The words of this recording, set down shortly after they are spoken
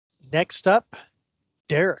Next up,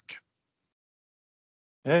 Derek.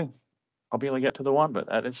 Hey, I'll be able to get to the one, but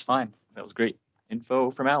that is fine. That was great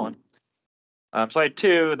info from Alan. So I had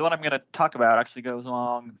two. The one I'm going to talk about actually goes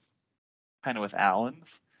along kind of with Alan's.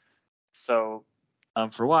 So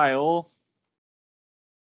for a while,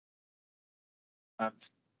 in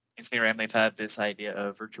CRM, they've had this idea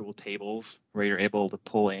of virtual tables where you're able to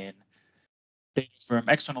pull in data from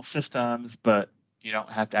external systems, but you don't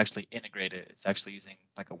have to actually integrate it. It's actually using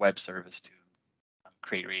like a web service to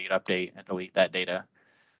create, read, update, and delete that data.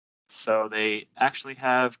 So they actually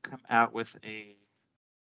have come out with a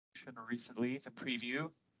recently, it's a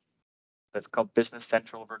preview that's called Business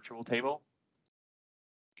Central Virtual Table.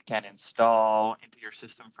 You can install into your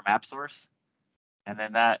system from AppSource, and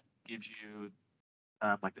then that gives you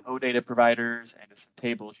like the OData providers and some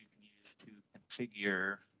tables you can use to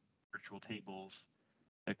configure virtual tables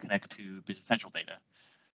that connect to Business Central data.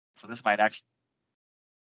 So this might actually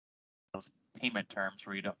those payment terms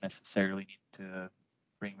where you don't necessarily need to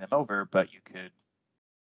bring them over, but you could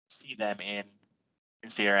see them in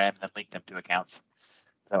your CRM and then link them to accounts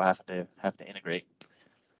without have to integrate.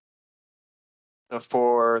 So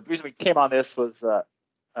for the reason we came on this was the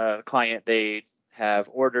client, they have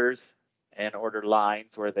orders and order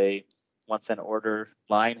lines where they once an order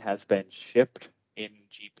line has been shipped in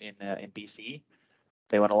BC,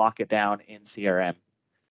 they want to lock it down in CRM.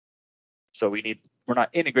 So we're not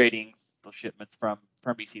integrating those shipments from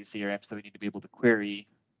BC to CRM, so we need to be able to query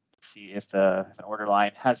to see if an order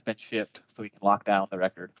line has been shipped, so we can lock down the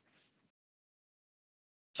record.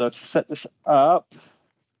 So to set this up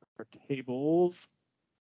for tables,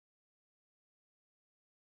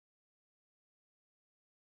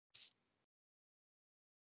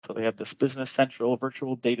 so we have this Business Central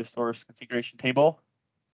Virtual Data Source Configuration Table.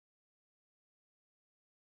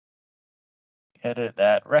 Edit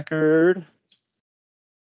that record,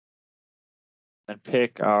 then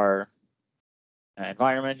pick our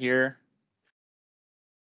environment here.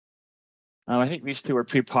 I think these two were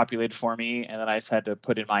pre-populated for me, and then I just had to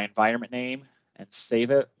put in my environment name and save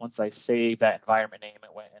it. Once I save that environment name, it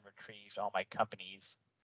went and retrieved all my companies.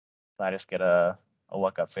 So I just get a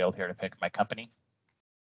lookup field here to pick my company.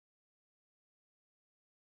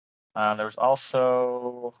 There was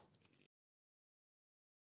also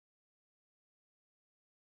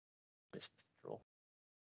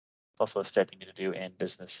a step you need to do in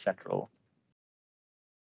Business Central.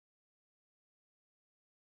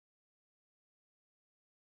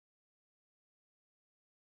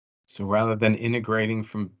 So rather than integrating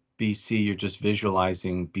from BC, you're just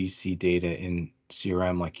visualizing BC data in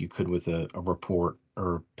CRM like you could with a report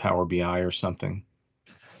or Power BI or something.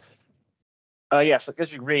 Yeah, so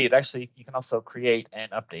as you read, actually, you can also create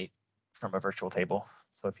and update from a virtual table.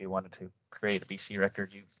 So if you wanted to create a BC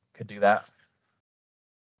record, you could do that.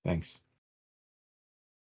 Thanks.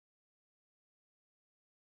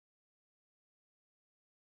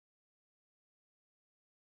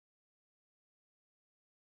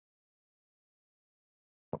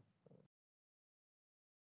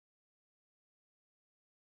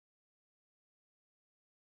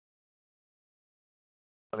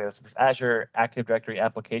 Okay, this is Azure Active Directory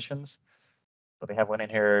applications. So they have one in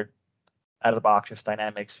here out of the box, just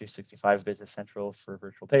Dynamics 365 Business Central for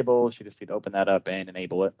virtual tables. You just need to open that up and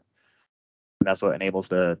enable it. And that's what enables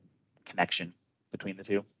the connection between the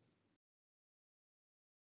two.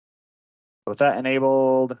 So with that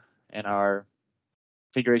enabled and our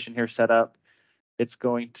configuration here set up, it's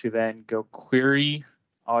going to then go query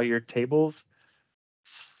all your tables.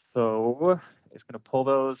 So it's going to pull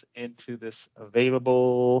those into this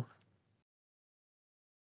available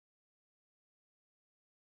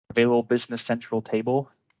Business Central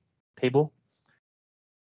table. We pull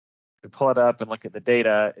it up and look at the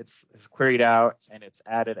data. It's queried out and it's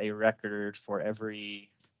added a record for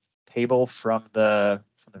every table from the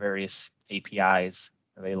various APIs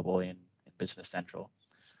available in Business Central.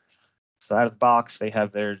 So out of the box, they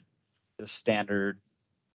have their standard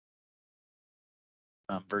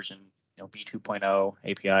version, B2.0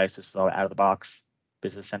 APIs. This is all out of the box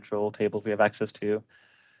Business Central tables we have access to.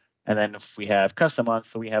 And then if we have custom ones,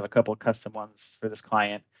 so we have a couple of custom ones for this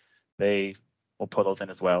client, they will put those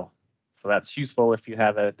in as well. So that's useful if you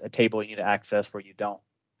have a table you need to access where you don't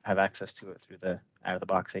have access to it through the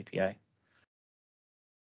out-of-the-box API. In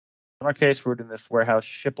our case, we're doing this warehouse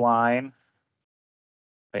ship line.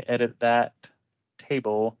 I edit that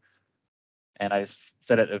table and I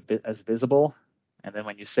set it as visible. And then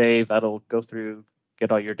when you save, that'll go through,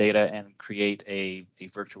 get all your data and create a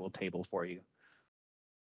virtual table for you.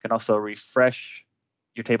 You can also refresh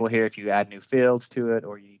your table here if you add new fields to it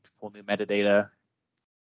or you need to pull new metadata.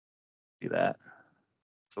 Do that.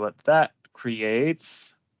 So what that creates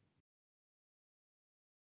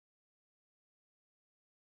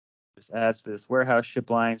just adds this warehouse ship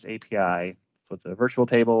lines API. So it's a virtual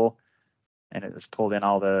table, and it just pulled in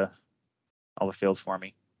all the fields for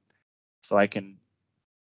me. So I can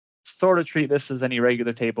sort of treat this as any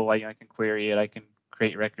regular table. I can query it. I can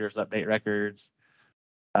create records, update records.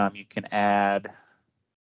 You can add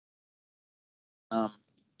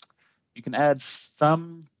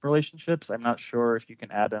some relationships. I'm not sure if you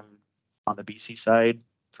can add them on the BC side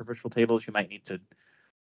for virtual tables. You might need to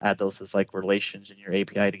add those as like relations in your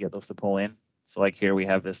API to get those to pull in. So like here we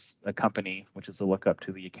have a company, which is a lookup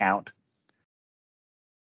to the account,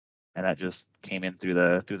 and that just came in through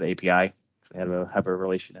the API. So I have a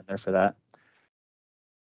relation in there for that.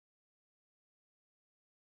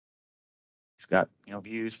 It's got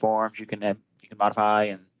views, forms you can modify,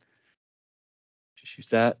 and just use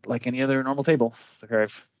that like any other normal table. So here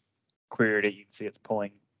I've queried it. You can see it's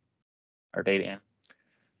pulling our data in.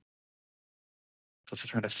 So it's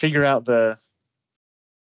just trying to figure out the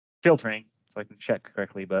filtering so I can check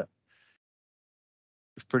correctly, but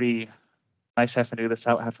it's pretty nice having to do this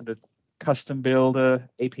without having to custom build a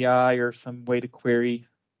API or some way to query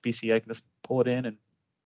BC. I can just pull it in and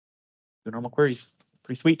do normal queries.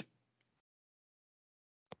 Pretty sweet.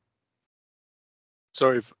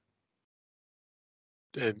 So if,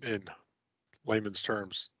 in layman's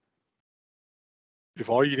terms, if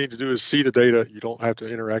all you need to do is see the data, you don't have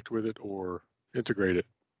to interact with it or integrate it,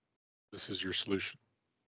 this is your solution.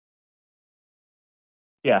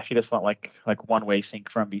 Yeah, if you just want like one-way sync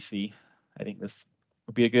from BC, I think this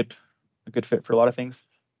would be a good fit for a lot of things.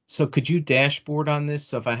 So could you dashboard on this?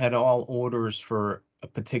 So if I had all orders for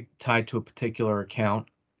tied to a particular account,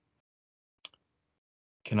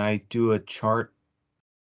 can I do a chart?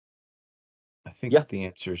 I think the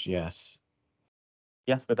answer is yes.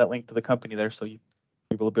 Yeah, with that link to the company there, so you're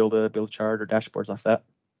able to build a chart or dashboards off that.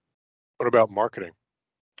 What about marketing?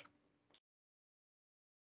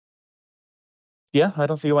 Yeah, I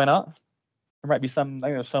don't see why not. There might be some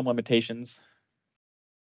limitations,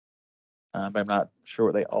 but I'm not sure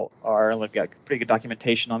what they all are. I've got pretty good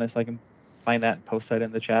documentation on this. I can find that and post that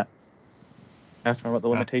in the chat after what the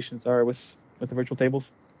limitations are with the virtual tables.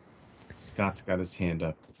 Scott's got his hand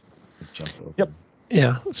up. Jump over. Yep.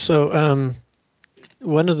 Yeah. So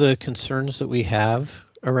one of the concerns that we have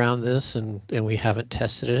around this, and we haven't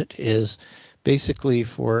tested it, is basically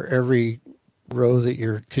for every row that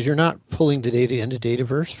because you're not pulling the data into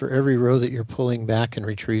Dataverse, for every row that you're pulling back and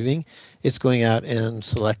retrieving, it's going out and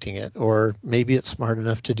selecting it. Or maybe it's smart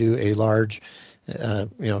enough to do a large,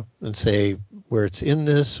 and say where it's in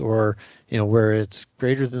this, or where it's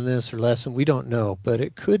greater than this or less, and we don't know. But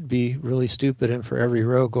it could be really stupid, and for every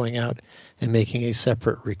row going out and making a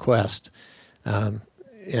separate request.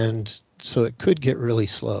 And so it could get really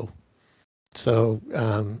slow. So,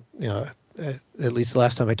 at least the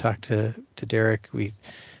last time I talked to Derek, we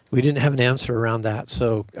didn't have an answer around that.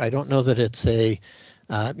 So I don't know that it's a,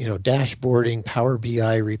 dashboarding Power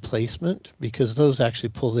BI replacement, because those actually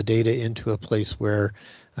pull the data into a place where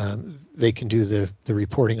they can do the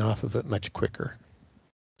reporting off of it much quicker.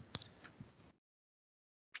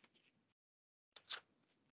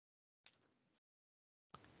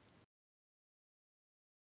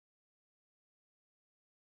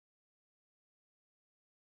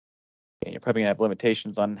 And you're probably gonna have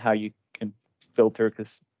limitations on how you can filter, because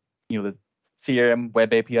the CRM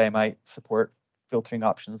web API might support filtering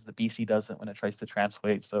options the BC doesn't when it tries to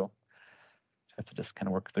translate. So you have to just kind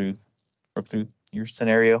of work through your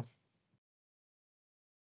scenario.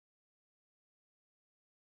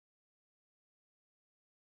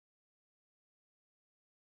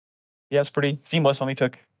 Yeah, it's pretty seamless. Only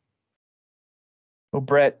took. Well,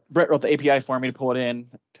 Brett wrote the API for me to pull it in.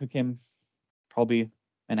 It took him probably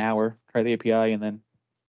an hour, try the API, and then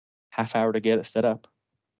half hour to get it set up.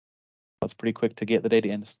 So it's pretty quick to get the data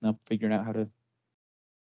in. Just now figuring out how to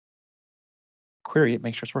query it,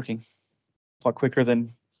 make sure it's working. It's a lot quicker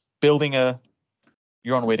than building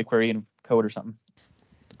your own way to query in code or something.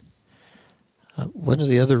 One of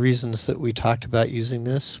the other reasons that we talked about using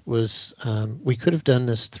this was we could have done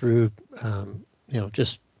this through,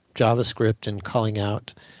 just JavaScript and calling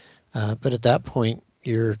out. But at that point,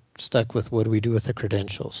 you're stuck with what do we do with the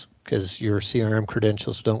credentials? Because your CRM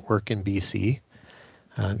credentials don't work in BC.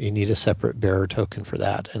 You need a separate bearer token for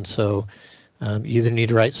that. And so you either need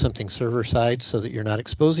to write something server side so that you're not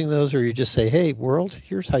exposing those, or you just say, hey, world,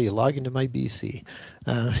 here's how you log into my BC.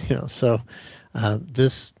 So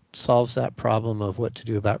this solves that problem of what to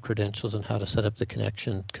do about credentials and how to set up the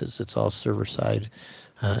connection, because it's all server side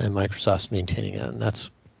and Microsoft's maintaining it. And that's,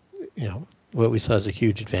 what we saw as a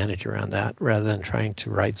huge advantage around that, rather than trying to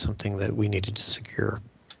write something that we needed to secure.